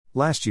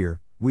Last year,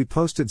 we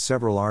posted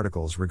several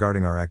articles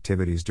regarding our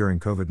activities during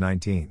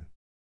COVID-19.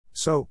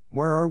 So,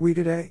 where are we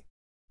today?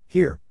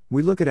 Here,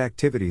 we look at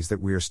activities that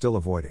we are still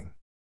avoiding.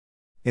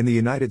 In the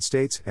United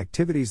States,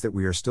 activities that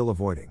we are still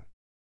avoiding.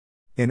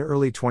 In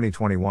early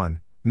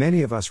 2021,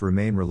 many of us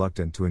remain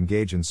reluctant to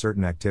engage in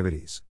certain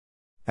activities.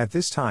 At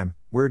this time,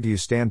 where do you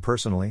stand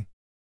personally?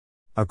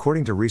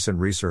 According to recent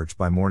research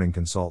by Morning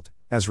Consult,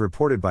 as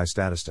reported by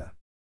Statista,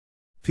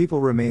 people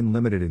remain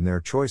limited in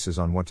their choices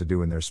on what to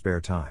do in their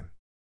spare time.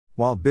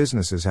 While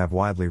businesses have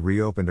widely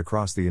reopened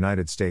across the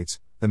United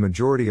States, the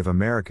majority of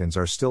Americans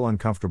are still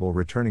uncomfortable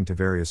returning to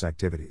various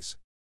activities.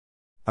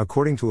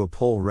 According to a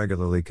poll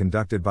regularly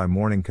conducted by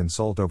Morning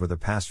Consult over the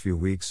past few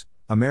weeks,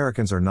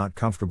 Americans are not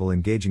comfortable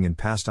engaging in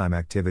pastime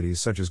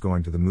activities such as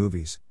going to the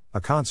movies, a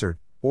concert,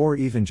 or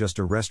even just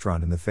a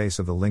restaurant in the face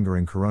of the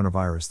lingering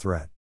coronavirus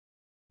threat.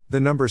 The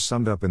numbers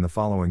summed up in the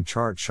following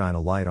chart shine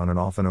a light on an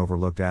often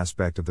overlooked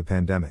aspect of the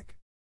pandemic.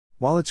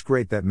 While it's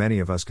great that many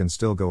of us can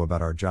still go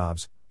about our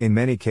jobs, in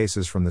many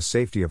cases from the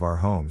safety of our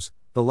homes,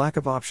 the lack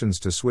of options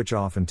to switch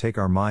off and take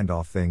our mind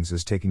off things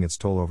is taking its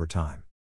toll over time.